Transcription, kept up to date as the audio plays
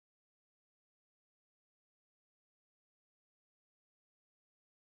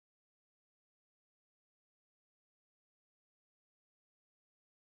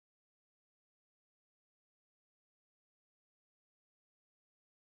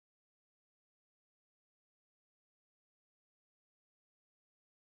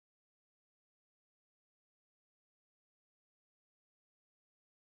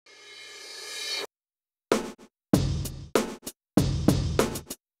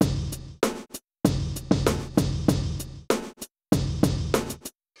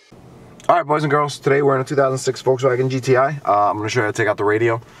Alright, boys and girls, today we're in a 2006 Volkswagen GTI. I'm going to show you how to take out the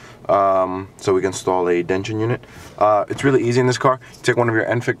radio so we can install a dension unit. It's really easy in this car. You take one of your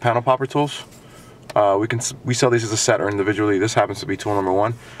NFIC panel popper tools. We sell these as a set or individually. This happens to be tool number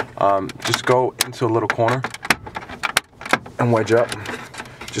one. Just go into a little corner and wedge up.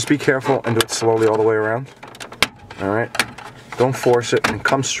 Just be careful and do it slowly all the way around. Alright, don't force it and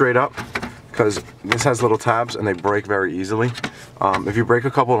come straight up, because this has little tabs and they break very easily. If you break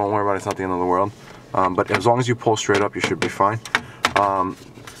a couple, don't worry about it, it's not the end of the world. But as long as you pull straight up, you should be fine.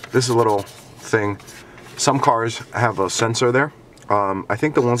 This is a little thing. Some cars have a sensor there. I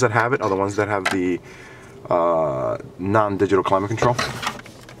think the ones that have it are the ones that have the non-digital climate control.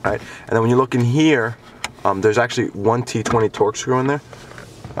 Right? And then when you look in here, there's actually one T20 torque screw in there.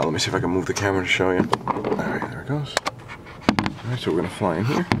 Let me see if I can move the camera to show you. Alright, there it goes. Alright, so we're going to fly in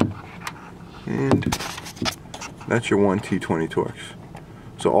here. And that's your one T20 Torx.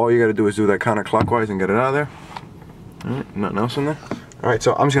 So all you got to do is do that counterclockwise and get it out of there. Alright, nothing else in there. Alright,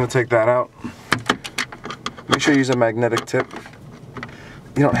 so I'm just going to take that out. Make sure you use a magnetic tip.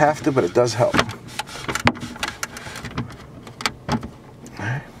 You don't have to, but it does help.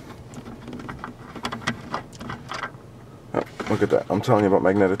 Alright. Oh, look at that. I'm telling you about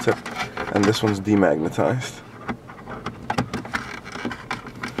magnetic tip. And this one's demagnetized.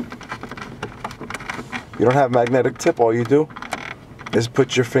 You don't have magnetic tip, all you do is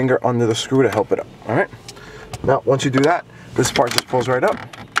put your finger under the screw to help it up. Alright? Now, once you do that, this part just pulls right up.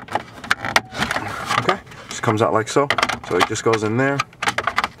 Okay? Just comes out like so. So it just goes in there.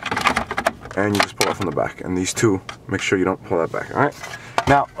 And you just pull it from the back. And these two, make sure you don't pull that back. Alright?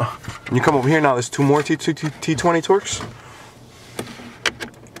 Now, when you come over here, now there's two more T20 Torx.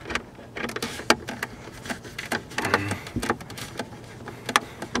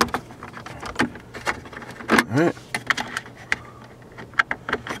 Alright.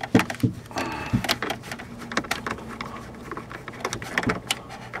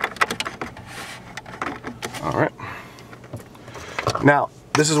 Alright. Now,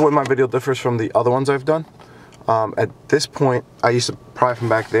 this is where my video differs from the other ones I've done. At this point, I used to pry from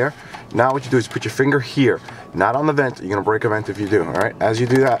back there. Now what you do is put your finger here, not on the vent. You're going to break a vent if you do. Alright. As you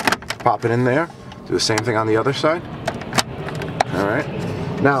do that, pop it in there. Do the same thing on the other side. Alright.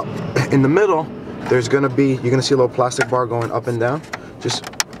 Now, in the middle, there's going to be, you're going to see a little plastic bar going up and down. Just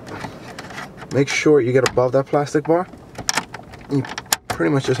make sure you get above that plastic bar. You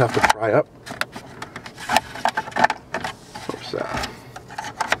pretty much just have to pry up. Oops,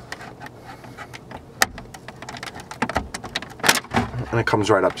 and it comes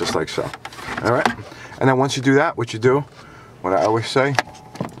right up just like so. Alright? And then once you do that, what you do, what I always say,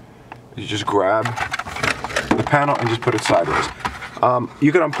 is you just grab the panel and just put it sideways.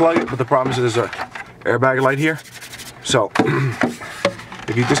 You can unplug it, but the problem is there's a airbag light here. So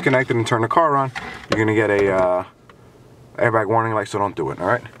if you disconnect it and turn the car on, you're gonna get a airbag warning light, so don't do it.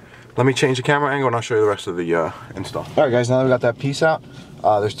 Alright, let me change the camera angle and I'll show you the rest of the install. Alright guys, now that we got that piece out,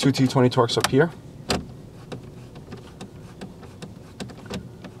 there's two T20 Torx up here.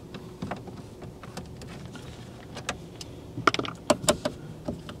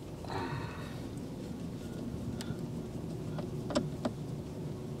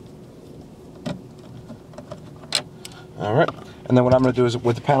 Alright, and then what I'm going to do is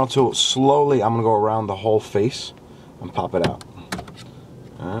with the panel tool, slowly I'm going to go around the whole face and pop it out.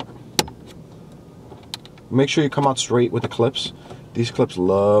 Alright. Make sure you come out straight with the clips. These clips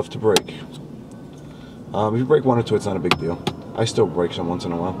love to break. If you break one or two, it's not a big deal. I still break some once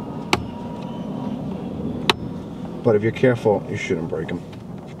in a while. But if you're careful, you shouldn't break them.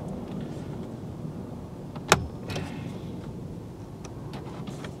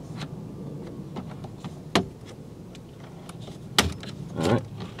 Alright,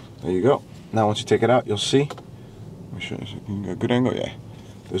 there you go. Now once you take it out, you'll see. Let me show you so you can get a good angle. Yeah.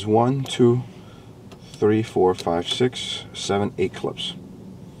 There's 1, 2, 3, 4, 5, 6, 7, 8 clips.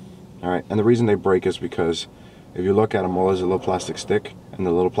 Alright, and the reason they break is because if you look at them, well, there's a little plastic stick, and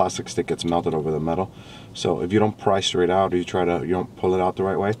the little plastic stick gets melted over the metal. So if you don't pry straight out, or you don't pull it out the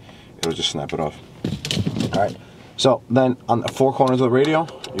right way, it'll just snap it off. Alright, so then on the four corners of the radio,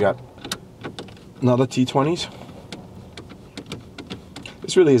 you got another T20s.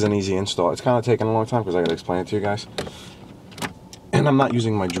 This really is an easy install. It's kind of taking a long time because I got to explain it to you guys. And I'm not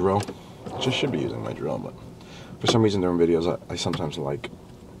using my drill. I just should be using my drill, but for some reason during videos I sometimes like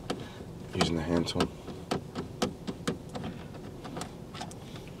using the hand tool.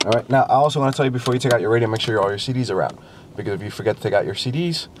 Alright, now I also want to tell you before you take out your radio, make sure all your CDs are out. Because if you forget to take out your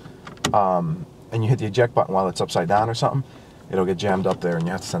CDs, and you hit the eject button while it's upside down or something, it'll get jammed up there and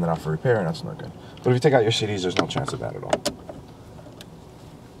you have to send it out for repair, and that's not good. But if you take out your CDs, there's no chance of that at all.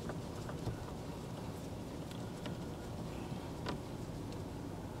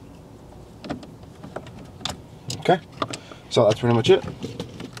 Okay, so that's pretty much it.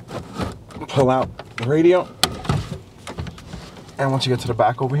 Pull out the radio, and once you get to the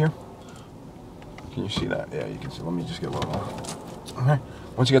back over here, can you see that? Yeah, you can see. Let me just get a little more. Okay,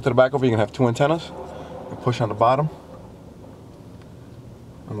 once you get to the back over, you're gonna have two antennas. You push on the bottom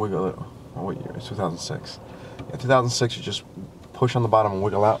and wiggle it. Oh, what year? It's 2006. Yeah, 2006. You just push on the bottom and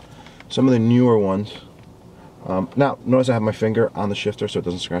wiggle out. Some of the newer ones. Now, notice I have my finger on the shifter so it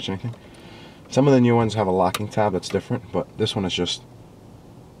doesn't scratch anything. Some of the new ones have a locking tab that's different, but this one is just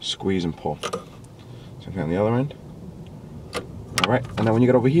squeeze and pull. Same thing on the other end. Alright, and then when you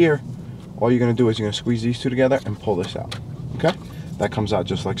get over here, all you're going to do is you're going to squeeze these two together and pull this out. Okay? That comes out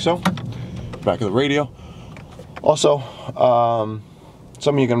just like so. Back of the radio. Also,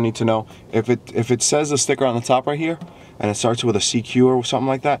 some of you are going to need to know, if it says the sticker on the top right here, and it starts with a CQ or something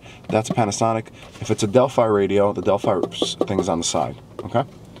like that, that's a Panasonic. If it's a Delphi radio, the Delphi thing is on the side. Okay?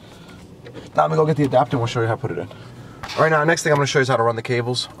 Now I'm going to go get the adapter and we'll show you how to put it in. Alright, now next thing I'm going to show you is how to run the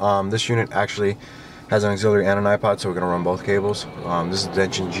cables. This unit actually has an auxiliary and an iPod, so we're going to run both cables. This is the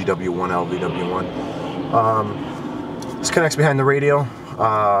Dension GW1LVW1. This connects behind the radio.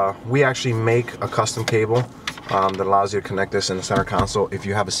 We actually make a custom cable that allows you to connect this in the center console if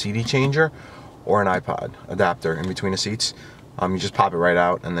you have a CD changer or an iPod adapter in between the seats. You just pop it right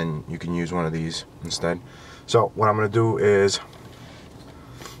out and then you can use one of these instead. So what I'm going to do is,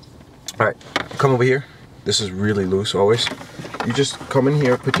 alright, come over here. This is really loose always. You just come in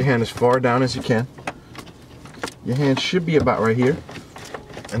here, put your hand as far down as you can. Your hand should be about right here.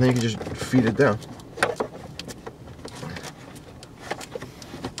 And then you can just feed it down.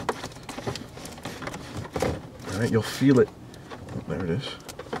 Alright, you'll feel it. Oh, there it is.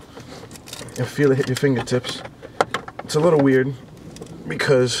 You'll feel it hit your fingertips. It's a little weird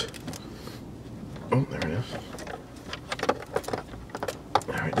because, oh, there it is.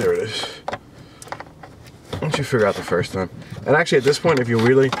 Alright, there it is. Once you figure out the first time. And actually at this point, if you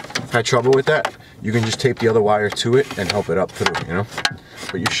really had trouble with that, you can just tape the other wire to it and help it up through, you know?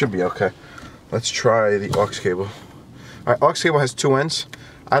 But you should be okay. Let's try the aux cable. Alright, aux cable has two ends.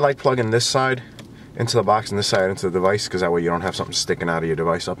 I like plugging this side into the box and this side into the device, because that way you don't have something sticking out of your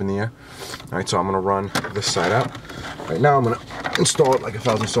device up in the air. Alright, so I'm going to run this side out. Right now I'm going to install it like if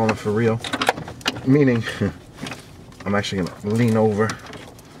I was installing it for real. Meaning, I'm actually going to lean over.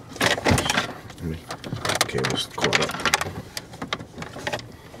 Cable's caught up.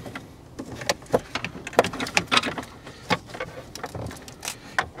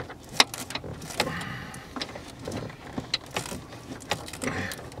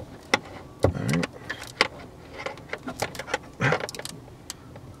 Alright.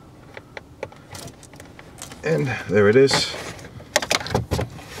 And there it is.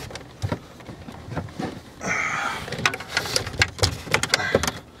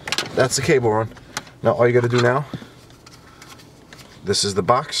 That's the cable run. Now all you got to do now, this is the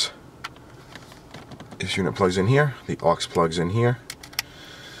box. This unit plugs in here. The aux plugs in here.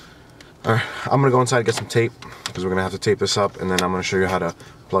 Alright, I'm going to go inside and get some tape, because we're going to have to tape this up, and then I'm going to show you how to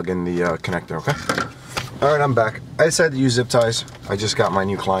plug in the connector, okay? Alright, I'm back. I decided to use zip ties. I just got my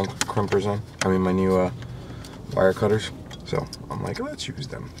new Klein crimpers in. I mean my new wire cutters. So I'm like, let's use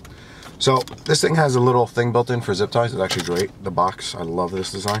them. So this thing has a little thing built in for zip ties. It's actually great. The box, I love this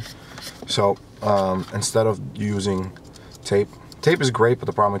design. So instead of using tape is great, but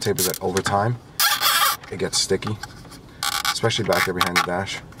the problem with tape is that over time it gets sticky, especially back there behind the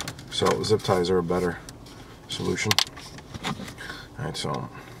dash. So zip ties are a better solution. Alright, so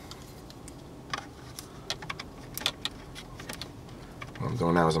what I'm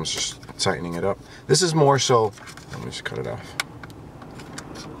doing now is I'm just tightening it up. This is more so, let me just cut it off.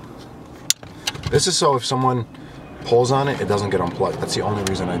 This is so if someone pulls on it, it doesn't get unplugged. That's the only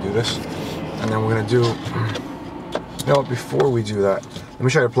reason I do this. And then we're gonna do, you know what, before we do that, let me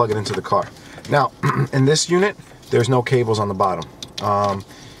try to plug it into the car. Now, in this unit, there's no cables on the bottom.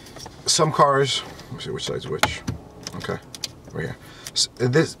 Some cars, let me see which side's which. Okay, right here.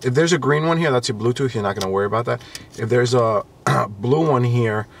 If there's a green one here, that's your Bluetooth, you're not gonna worry about that. If there's a blue one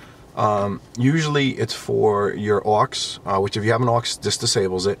here, usually it's for your aux, which if you have an aux, this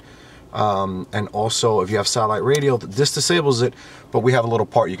disables it. And also if you have satellite radio, this disables it, but we have a little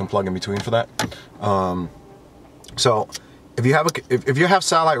part you can plug in between for that. So if you have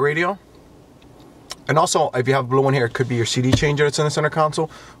satellite radio, and also if you have a blue one here, it could be your CD changer that's in the center console,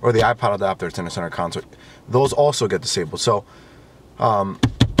 or the iPod adapter that's in the center console. Those also get disabled. So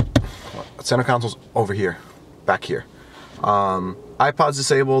center console's over here, back here. iPod's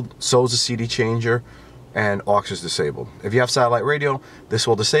disabled, so is the CD changer, and aux is disabled. If you have satellite radio, this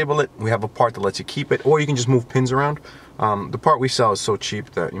will disable it. We have a part that lets you keep it, or you can just move pins around. The part we sell is so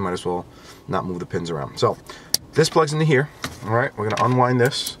cheap that you might as well not move the pins around. So this plugs into here. All right, we're gonna unwind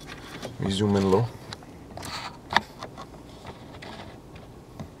this. Let me zoom in a little.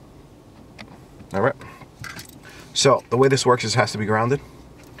 All right. So the way this works is it has to be grounded.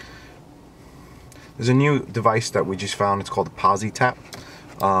 There's a new device that we just found. It's called the Posi Tap.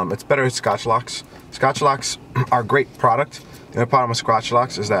 It's better at Scotch locks. Scotch locks are a great product. The only problem with Scotch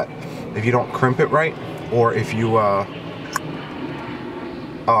locks is that if you don't crimp it right, or if you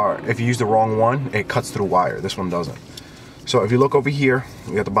use the wrong one, it cuts through wire. This one doesn't. So if you look over here,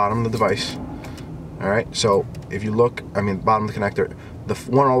 you got the bottom of the device. All right. So if you look, I mean, bottom of the connector, the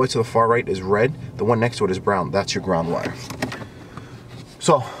one all the way to the far right is red. The one next to it is brown. That's your ground wire.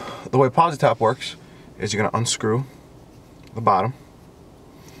 So the way Posi Tap works is you're gonna unscrew the bottom.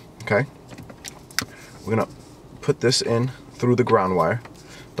 Okay. We're gonna put this in through the ground wire.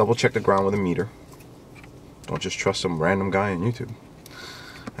 Double check the ground with a meter. Don't just trust some random guy on YouTube.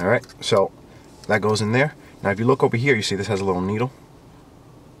 All right. So that goes in there. Now if you look over here, you see this has a little needle.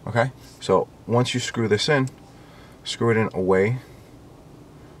 Okay. So once you screw this in, screw it in away.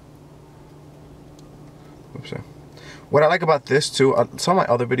 Oops. What I like about this too, some of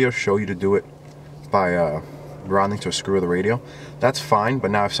my other videos show you to do it by grounding to a screw of the radio. That's fine,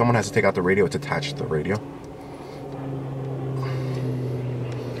 but now if someone has to take out the radio, it's attached to the radio.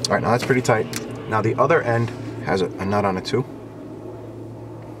 Alright, now that's pretty tight. Now the other end has a nut on it too.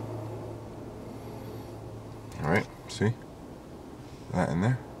 Alright, see? That in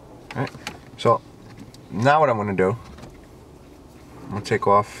there. Alright, so now what I'm going to do, I'm going to take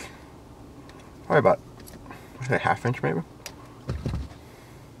off probably about, what's that, ½ inch maybe?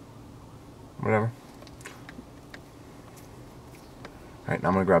 Whatever. Alright, now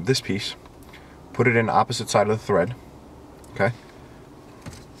I'm going to grab this piece, put it in the opposite side of the thread. Okay?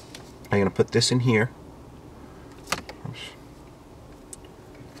 I'm going to put this in here. Oops.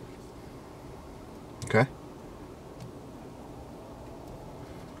 Okay?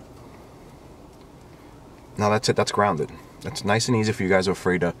 Now that's it, that's grounded. That's nice and easy if you guys are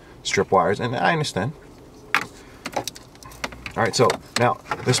afraid to strip wires, and I understand. Alright, so now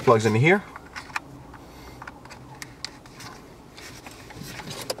this plugs into here.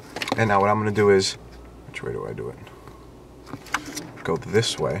 And now what I'm going to do is, which way do I do it? Go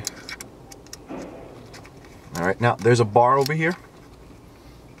this way. Alright, now there's a bar over here.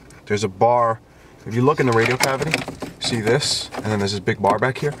 There's a bar. If you look in the radio cavity, see this, and then there's this big bar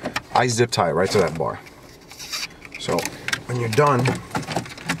back here. I zip tie it right to that bar. So when you're done,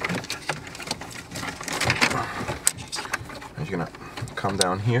 you're going to come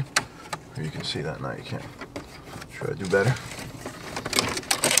down here. Or you can see that now, you can't. Should I do better?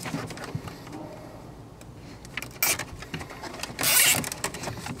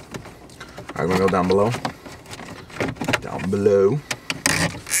 Alright, we're gonna go down below. Down below.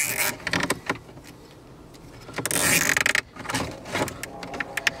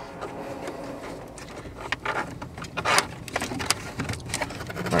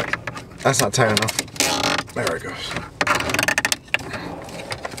 Alright, that's not tight enough. There it goes.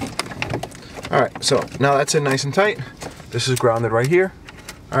 Alright, so now that's in nice and tight. This is grounded right here.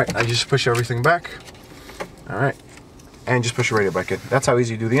 Alright, I just push everything back. Alright. And just push the radio back in. That's how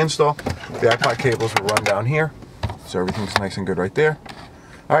easy you do the install. The iPod cables will run down here, so everything's nice and good right there.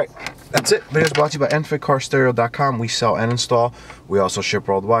 Alright, that's it. Videos brought to you by enfigcarstereo.com. We sell and install. We also ship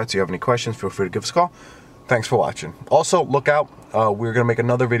worldwide, so if you have any questions, feel free to give us a call. Thanks for watching. Also, look out. We're going to make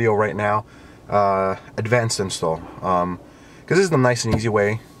another video right now, advanced install. Because this is the nice and easy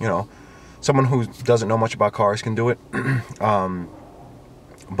way, you know. Someone who doesn't know much about cars can do it.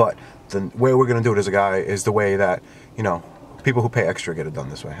 But the way we're going to do it is the way that, you know, people who pay extra get it done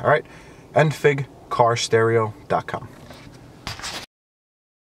this way. All right? enfigcarstereo.com.